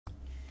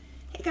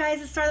Hey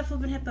guys, it's the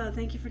Flippin Hippo.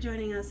 Thank you for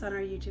joining us on our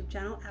YouTube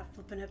channel at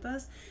Flippin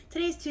Hippos.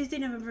 Today's Tuesday,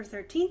 November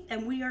 13th,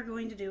 and we are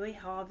going to do a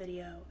haul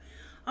video.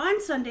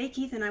 On Sunday,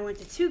 Keith and I went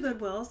to two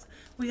Goodwills.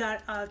 We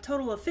got a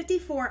total of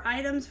 54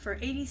 items for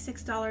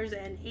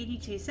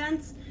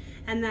 $86.82,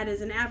 and that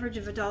is an average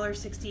of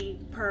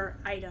 $1.60 per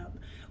item.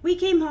 We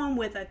came home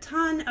with a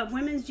ton of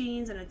women's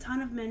jeans and a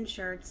ton of men's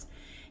shirts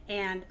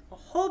and a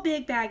whole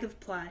big bag of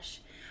plush.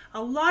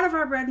 A lot of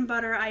our bread and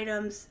butter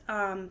items,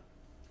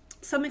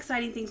 some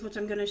exciting things which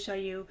I'm going to show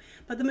you,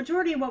 but the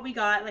majority of what we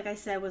got, like I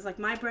said, was like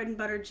my bread and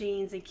butter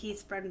jeans and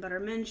Keith's bread and butter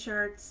men's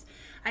shirts.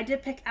 I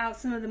did pick out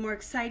some of the more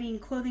exciting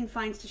clothing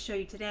finds to show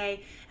you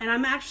today, and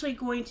I'm actually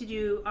going to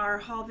do our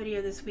haul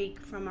video this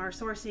week from our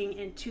sourcing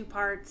in two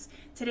parts.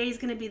 Today's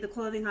going to be the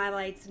clothing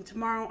highlights, and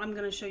tomorrow I'm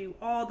going to show you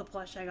all the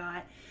plush I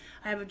got.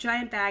 I have a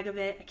giant bag of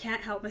it. I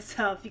can't help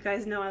myself. You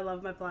guys know I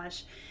love my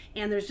plush,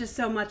 and there's just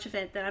so much of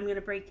it that I'm going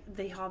to break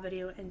the haul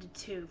video into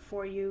two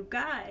for you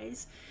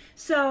guys.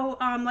 So,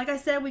 like I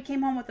said, we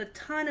came home with a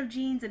ton of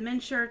jeans and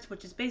men's shirts,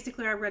 which is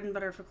basically our bread and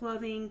butter for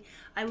clothing.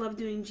 I love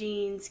doing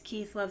jeans.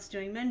 Keith loves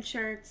doing men's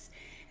shirts.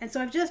 And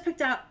so I've just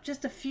picked out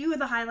just a few of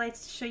the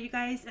highlights to show you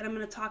guys, and I'm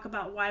going to talk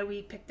about why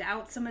we picked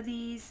out some of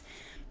these,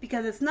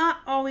 because it's not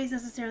always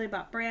necessarily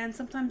about brand.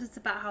 Sometimes it's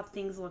about how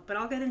things look, but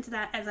I'll get into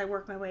that as I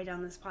work my way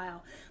down this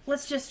pile.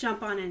 Let's just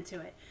jump on into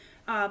it.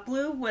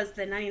 Blue was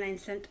the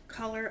 99-cent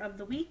color of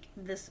the week.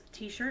 This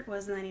t-shirt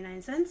was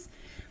 99 cents.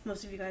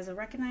 Most of you guys will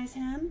recognize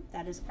him.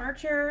 That is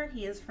Archer.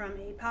 He is from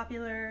a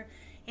popular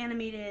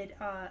animated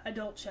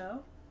adult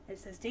show. It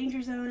says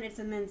Danger Zone. It's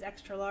a men's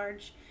extra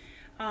large.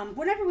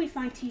 Whenever we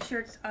find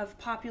t-shirts of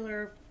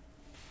popular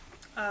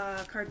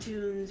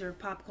cartoons or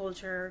pop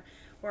culture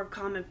or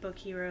comic book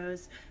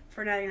heroes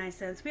for 99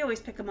 cents, we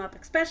always pick them up,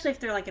 especially if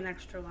they're like an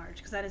extra large,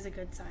 because that is a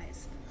good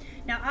size.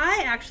 Now,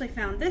 I actually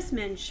found this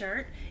men's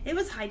shirt. It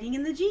was hiding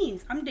in the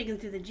jeans. I'm digging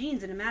through the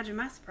jeans, and imagine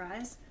my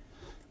surprise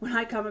when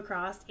I come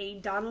across a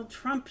Donald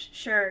Trump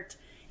shirt.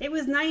 It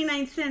was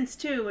 99 cents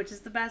too, which is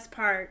the best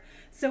part.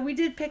 So we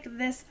did pick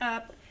this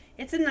up.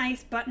 It's a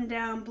nice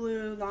button-down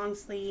blue long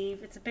sleeve.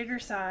 It's a bigger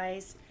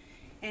size,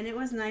 and it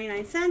was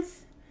 99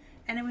 cents,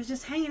 and it was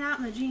just hanging out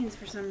in the jeans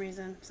for some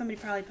reason. Somebody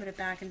probably put it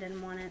back and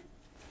didn't want it.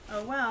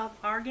 Oh well,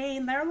 our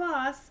gain, their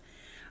loss.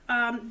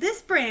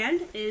 This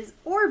brand is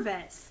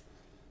Orvis.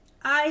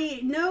 I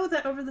know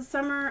that over the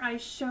summer I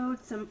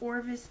showed some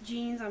Orvis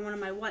jeans on one of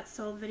my what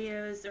sold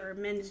videos, or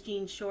men's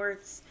jean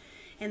shorts,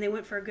 and they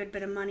went for a good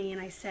bit of money, and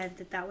I said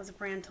that that was a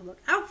brand to look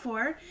out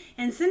for,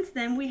 and since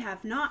then we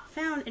have not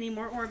found any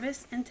more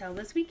Orvis until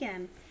this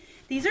weekend.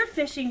 These are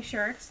fishing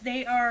shirts.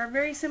 They are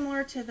very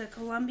similar to the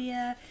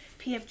Columbia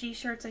PFG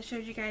shirts I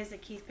showed you guys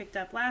that Keith picked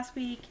up last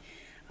week.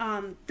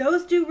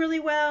 Those do really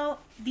well.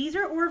 These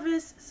are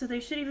Orvis, so they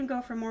should even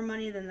go for more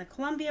money than the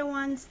Columbia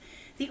ones.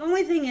 The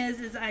only thing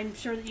is I'm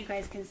sure that you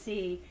guys can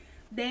see,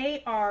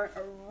 they are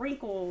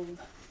wrinkled.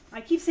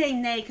 I keep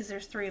saying they because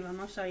there's three of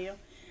them. I'll show you.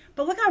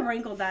 But look how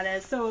wrinkled that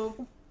is.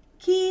 So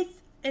Keith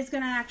is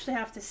going to actually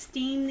have to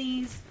steam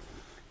these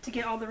to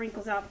get all the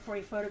wrinkles out before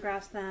he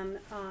photographs them,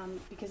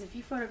 because if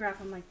you photograph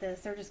them like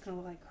this, they're just going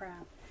to look like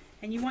crap.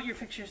 And you want your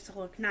pictures to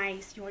look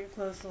nice. You want your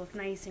clothes to look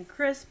nice and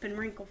crisp and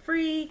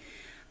wrinkle-free.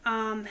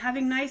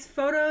 Having nice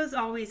photos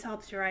always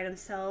helps your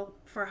items sell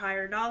for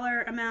higher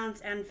dollar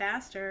amounts and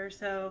faster.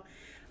 So,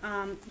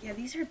 yeah,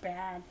 these are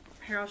bad.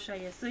 Here, I'll show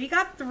you. So you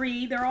got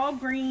three. They're all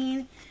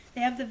green.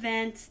 They have the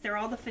vents. They're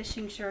all the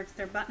fishing shirts.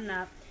 They're button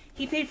up.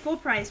 He paid full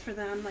price for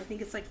them. I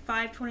think it's like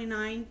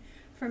 $5.29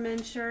 for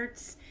men's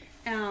shirts.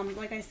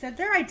 Like I said,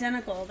 they're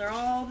identical. They're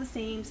all the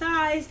same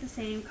size, the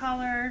same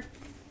color.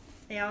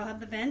 They all have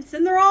the vents,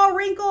 and they're all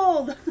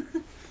wrinkled.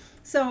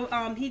 So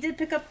he did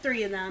pick up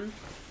three of them.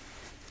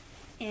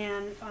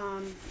 And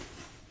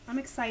I'm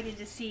excited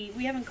to see.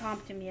 We haven't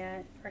comped him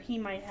yet, or he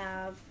might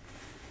have,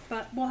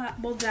 but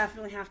we'll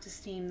definitely have to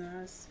steam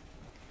those.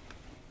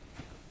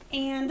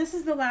 And this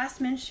is the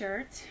last men's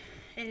shirt.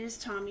 It is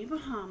Tommy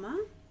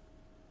Bahama.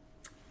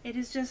 It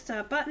is just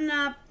a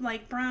button-up,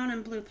 like brown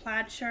and blue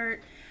plaid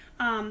shirt.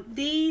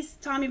 These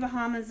Tommy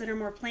Bahamas that are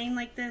more plain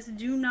like this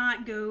do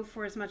not go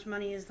for as much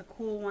money as the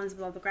cool ones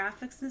with all the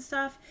graphics and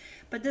stuff,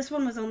 but this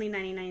one was only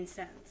 99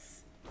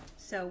 cents.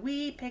 So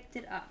we picked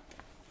it up.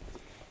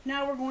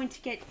 Now we're going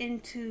to get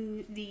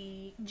into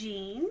the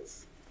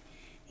jeans,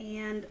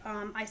 and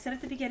I said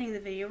at the beginning of the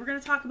video, we're going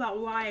to talk about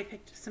why I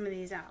picked some of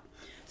these out.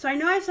 So I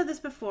know I've said this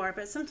before,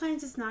 but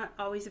sometimes it's not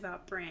always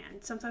about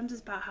brand. Sometimes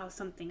it's about how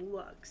something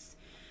looks.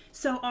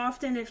 So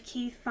often if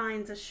Keith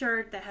finds a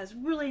shirt that has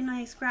really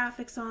nice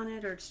graphics on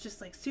it, or it's just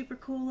like super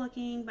cool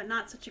looking, but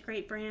not such a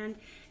great brand,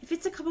 if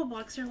it's a couple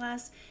bucks or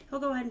less, he'll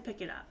go ahead and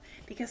pick it up.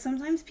 Because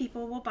sometimes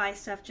people will buy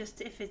stuff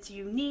just if it's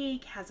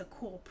unique, has a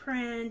cool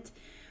print,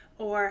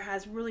 or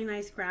has really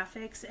nice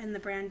graphics, and the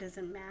brand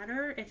doesn't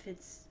matter if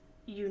it's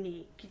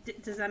unique.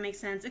 Does that make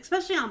sense?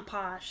 Especially on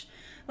Posh.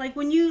 Like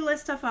when you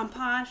list stuff on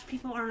Posh,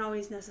 people aren't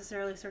always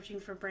necessarily searching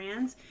for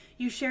brands.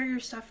 You share your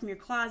stuff from your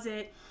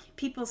closet,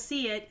 people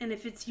see it, and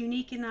if it's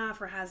unique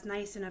enough or has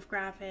nice enough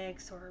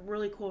graphics or a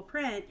really cool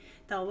print,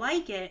 they'll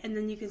like it, and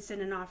then you can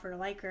send an offer to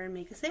like her and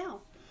make a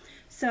sale.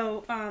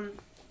 So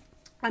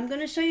I'm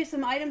going to show you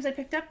some items I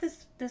picked up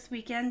this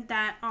weekend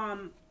that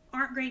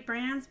aren't great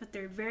brands, but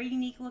they're very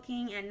unique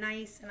looking and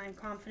nice, and I'm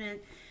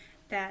confident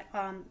that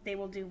they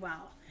will do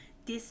well.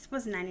 This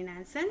was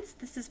 99 cents.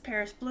 This is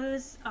Paris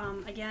Blues.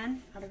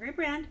 Again, not a great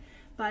brand,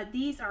 but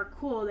these are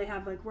cool. They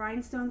have like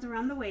rhinestones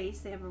around the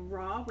waist. They have a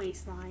raw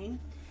waistline,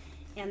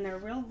 and they're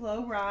real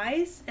low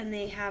rise, and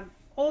they have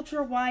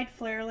ultra wide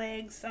flare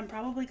legs. I'm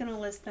probably going to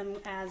list them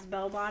as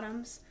bell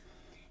bottoms,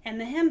 and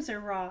the hems are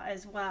raw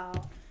as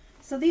well.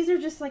 So these are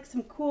just like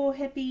some cool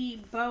hippie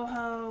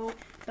boho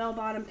bell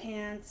bottom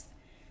pants.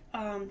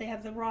 They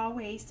have the raw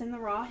waist and the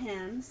raw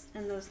hems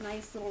and those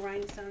nice little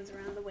rhinestones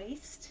around the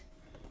waist.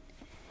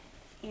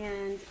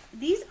 And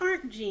these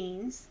aren't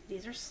jeans,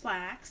 these are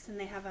slacks, and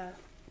they have a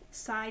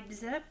side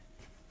zip.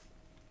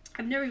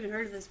 I've never even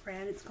heard of this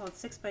brand. It's called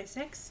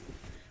 6x6.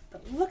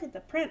 But look at the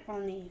print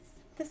on these.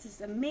 This is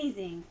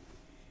amazing.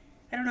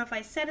 I don't know if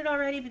I said it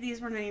already, but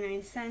these were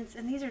 99 cents,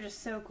 and these are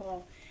just so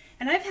cool.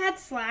 And I've had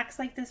slacks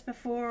like this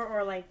before,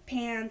 or like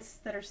pants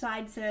that are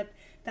side zip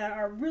that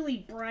are really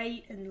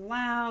bright and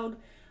loud,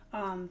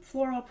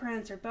 floral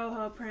prints or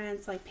boho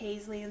prints like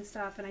paisley and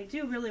stuff, and I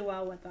do really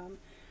well with them.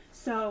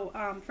 So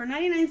for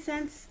 99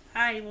 cents,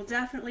 I will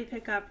definitely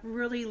pick up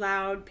really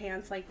loud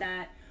pants like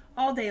that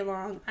all day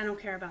long. I don't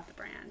care about the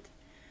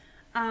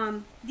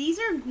brand. These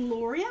are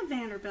Gloria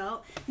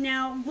Vanderbilt.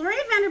 Now,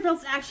 Gloria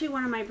Vanderbilt's actually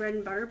one of my bread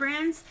and butter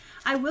brands.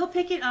 I will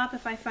pick it up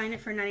if I find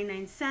it for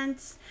 99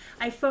 cents.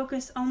 I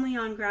focus only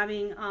on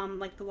grabbing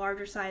like the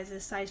larger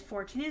sizes, size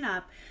 14 and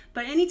up.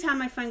 But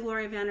anytime I find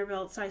Gloria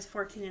Vanderbilt size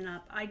 14 and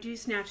up, I do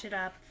snatch it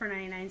up for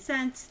 99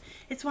 cents.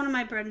 It's one of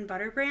my bread and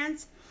butter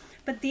brands.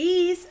 But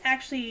these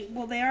actually,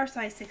 well, they are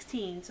size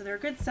 16, so they're a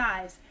good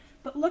size.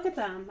 But look at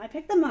them. I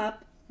picked them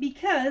up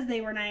because they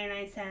were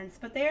 99 cents,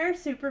 but they are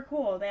super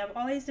cool. They have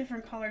all these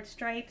different colored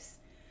stripes,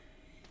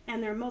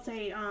 and they're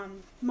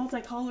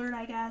multicolored,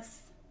 I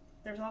guess.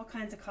 There's all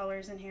kinds of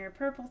colors in here: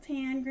 purple,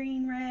 tan,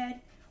 green,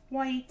 red,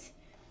 white.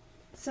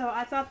 So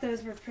I thought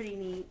those were pretty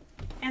neat,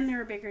 and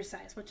they're a bigger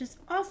size, which is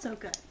also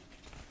good.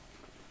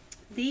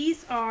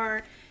 These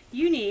are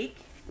unique.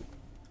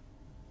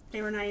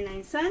 They were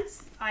 99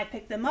 cents. I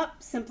picked them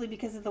up simply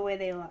because of the way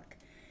they look.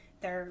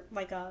 They're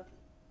like a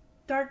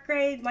dark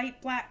gray, light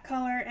black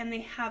color, and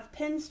they have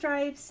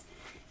pinstripes,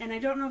 and I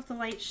don't know if the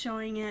light's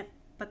showing it,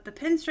 but the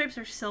pinstripes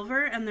are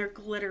silver and they're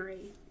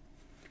glittery.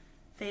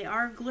 They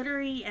are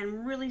glittery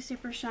and really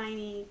super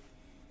shiny.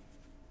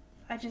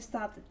 I just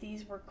thought that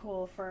these were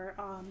cool for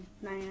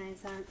 99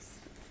 cents.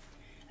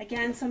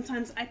 Again,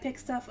 sometimes I pick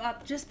stuff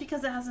up just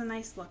because it has a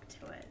nice look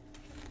to it.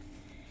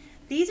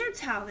 These are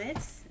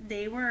Talbots.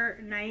 They were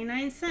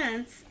 99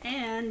 cents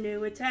and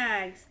new with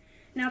tags.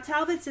 Now,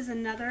 Talbots is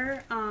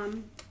another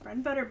bread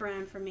and butter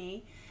brand for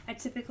me. I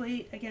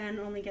typically, again,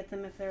 only get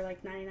them if they're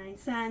like 99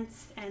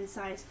 cents and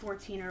size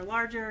 14 or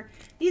larger.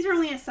 These are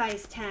only a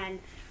size 10,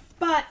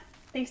 but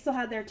they still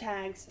had their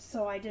tags,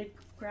 so I did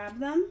grab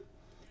them.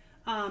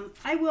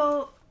 I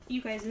will,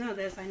 you guys know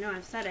this, I know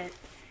I've said it.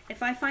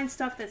 If I find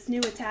stuff that's new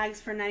with tags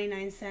for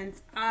 99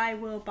 cents, I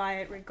will buy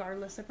it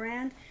regardless of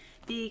brand,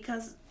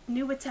 because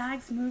new with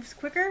tags moves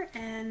quicker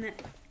and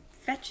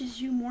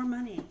fetches you more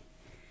money.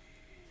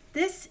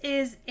 This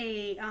is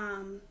a,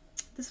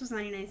 this was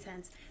 99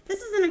 cents.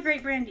 This isn't a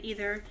great brand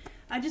either.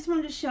 I just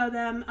wanted to show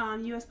them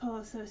U.S. Polo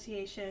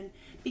Association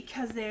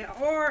because they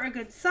are a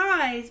good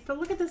size, but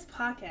look at this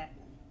pocket.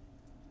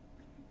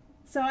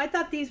 So I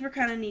thought these were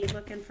kind of neat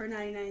looking for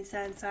 99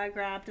 cents, so I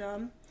grabbed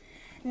them.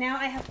 Now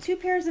I have two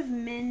pairs of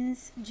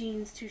men's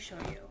jeans to show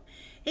you.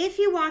 If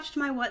you watched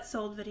my What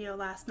Sold video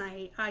last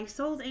night, I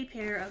sold a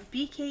pair of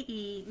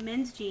BKE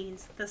men's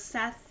jeans, the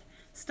Seth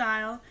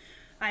style.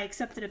 I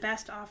accepted a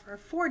best offer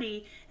of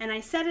 $40, and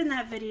I said in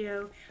that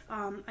video,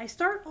 I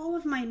start all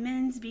of my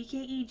men's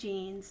BKE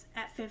jeans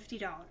at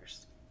 $50.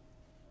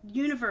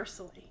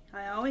 Universally.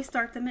 I always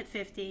start them at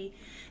 $50,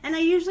 and I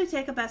usually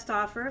take a best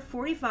offer of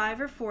 $45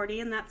 or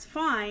 $40, and that's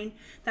fine.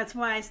 That's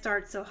why I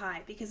start so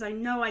high, because I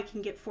know I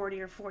can get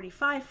 $40 or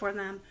 $45 for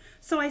them.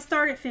 So I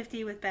start at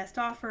 $50 with best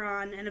offer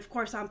on, and of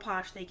course on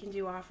Posh they can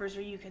do offers,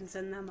 or you can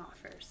send them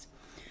offers.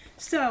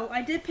 So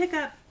I did pick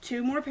up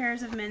two more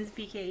pairs of men's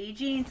BKE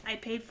jeans. I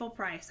paid full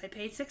price. I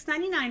paid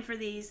 $6.99 for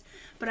these,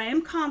 but I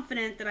am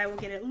confident that I will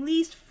get at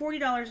least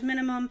 $40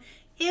 minimum,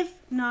 if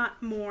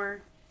not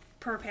more,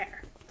 per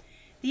pair.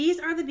 These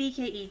are the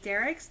BKE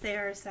Derricks. They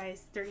are a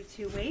size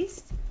 32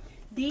 waist.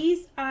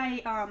 These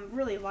I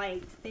really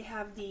liked. They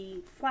have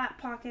the flat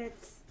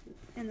pockets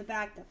in the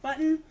back that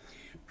button,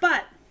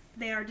 but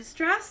they are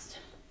distressed,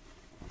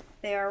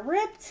 they are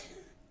ripped,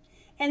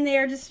 and they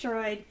are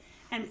destroyed.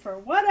 And for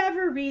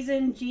whatever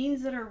reason,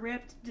 jeans that are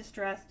ripped,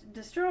 distressed,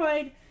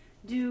 destroyed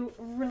do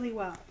really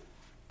well.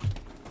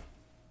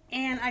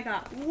 And I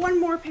got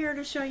one more pair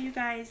to show you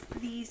guys.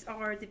 These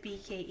are the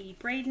BKE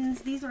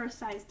Bradens. These are a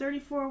size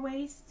 34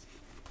 waist.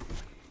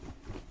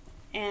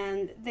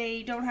 And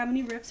they don't have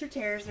any rips or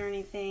tears or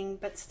anything,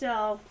 but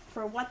still,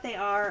 for what they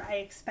are, I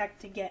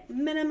expect to get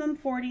minimum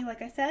 $40,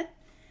 like I said.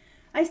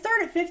 I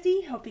start at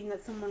 $50, hoping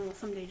that someone will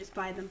someday just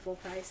buy them full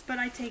price, but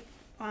I take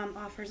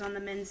offers on the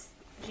men's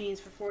jeans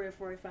for $40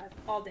 or $45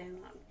 all day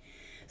long.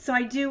 So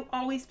I do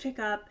always pick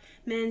up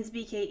men's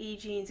BKE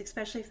jeans,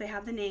 especially if they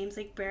have the names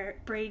like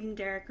Braden,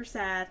 Derek, or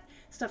Seth,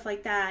 stuff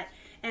like that.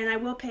 And I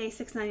will pay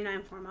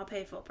 $6.99 for them. I'll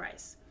pay full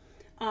price.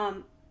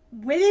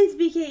 Women's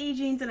BKE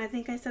jeans, and I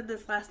think I said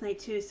this last night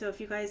too, so if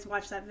you guys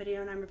watched that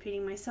video and I'm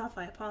repeating myself,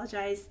 I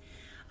apologize.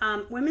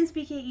 Women's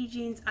BKE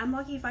jeans, I'm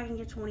lucky if I can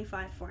get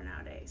 $25 for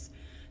nowadays.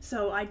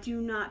 So I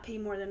do not pay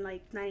more than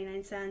like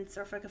 99 cents,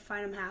 or if I could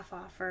find them half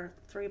off for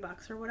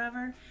 $3 or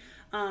whatever.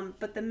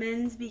 But the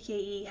men's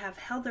BKE have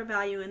held their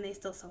value and they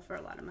still sell for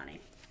a lot of money.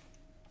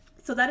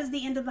 So that is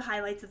the end of the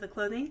highlights of the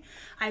clothing.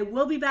 I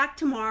will be back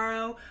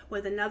tomorrow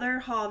with another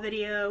haul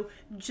video,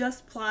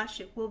 just plush.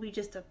 It will be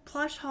just a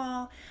plush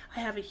haul. I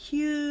have a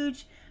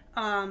huge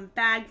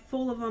bag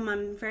full of them.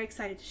 I'm very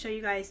excited to show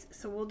you guys.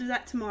 So we'll do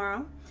that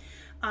tomorrow.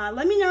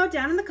 Let me know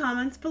down in the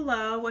comments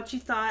below what you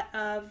thought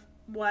of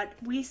what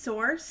we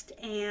sourced,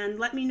 and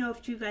let me know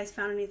if you guys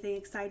found anything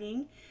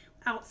exciting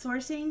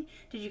outsourcing.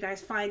 Did you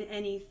guys find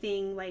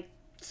anything like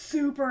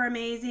super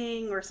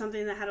amazing or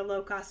something that had a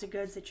low cost of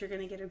goods that you're going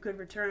to get a good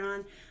return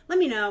on? Let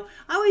me know.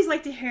 I always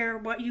like to hear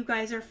what you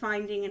guys are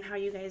finding and how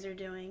you guys are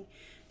doing.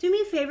 Do me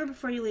a favor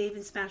before you leave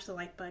and smash the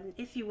like button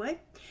if you would.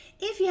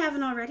 If you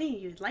haven't already and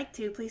you'd like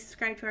to, please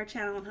subscribe to our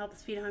channel and help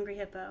us feed a hungry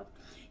hippo.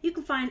 You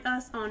can find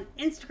us on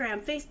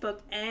Instagram, Facebook,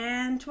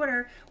 and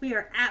Twitter. We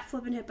are at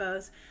Flippin'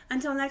 Hippos.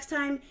 Until next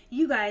time,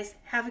 you guys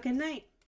have a good night.